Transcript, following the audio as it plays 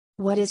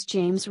What is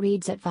James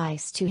Reid's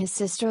advice to his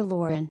sister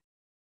Lauren?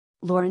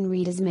 Lauren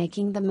Reid is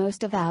making the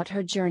most about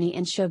her journey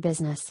in show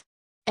business.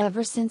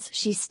 Ever since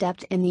she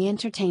stepped in the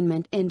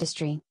entertainment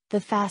industry, the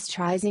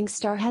fast-rising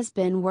star has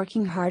been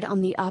working hard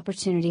on the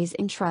opportunities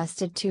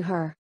entrusted to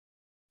her.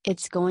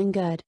 It's going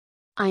good.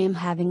 I am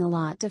having a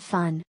lot of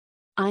fun.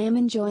 I am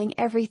enjoying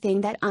everything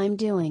that I'm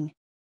doing.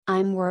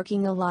 I'm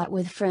working a lot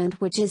with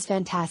friends, which is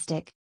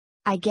fantastic.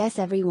 I guess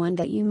everyone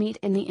that you meet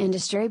in the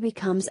industry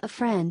becomes a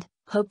friend,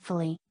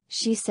 hopefully,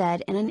 she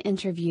said in an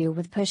interview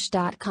with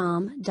push.com.ph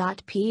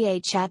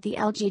at the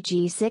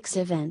LGG6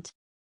 event.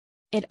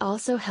 It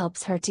also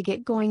helps her to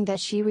get going that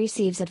she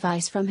receives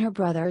advice from her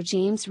brother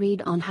James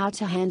Reid on how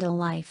to handle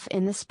life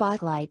in the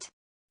spotlight.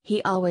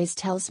 He always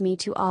tells me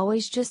to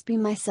always just be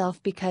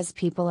myself because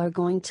people are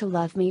going to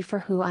love me for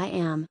who I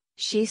am,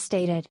 she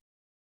stated.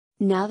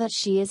 Now that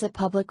she is a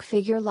public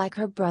figure like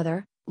her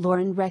brother,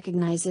 Lauren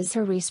recognizes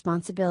her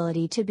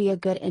responsibility to be a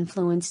good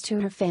influence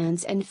to her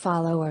fans and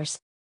followers.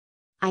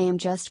 I am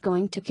just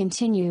going to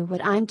continue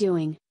what I'm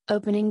doing,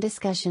 opening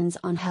discussions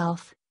on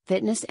health,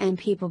 fitness and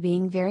people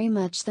being very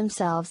much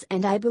themselves,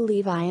 and I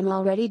believe I am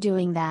already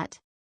doing that.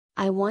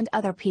 I want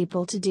other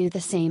people to do the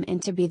same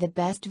and to be the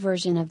best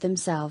version of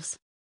themselves.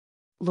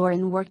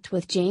 Lauren worked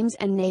with James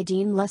and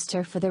Nadine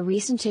Luster for the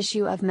recent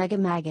issue of Mega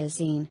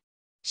magazine.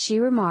 She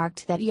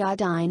remarked that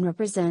Yadine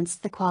represents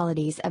the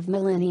qualities of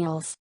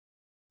millennials.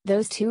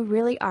 Those two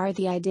really are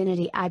the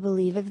identity, I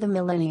believe, of the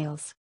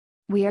millennials.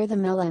 We are the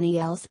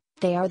millennials,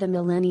 they are the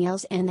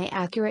millennials, and they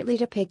accurately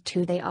depict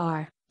who they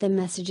are, the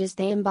messages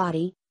they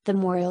embody, the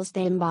morals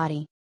they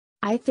embody.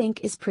 I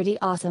think is pretty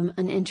awesome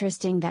and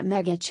interesting that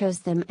Mega chose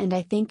them, and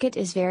I think it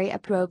is very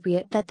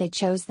appropriate that they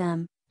chose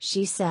them,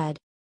 she said.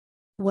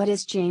 What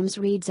is James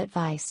Reid's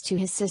advice to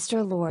his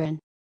sister Lauren?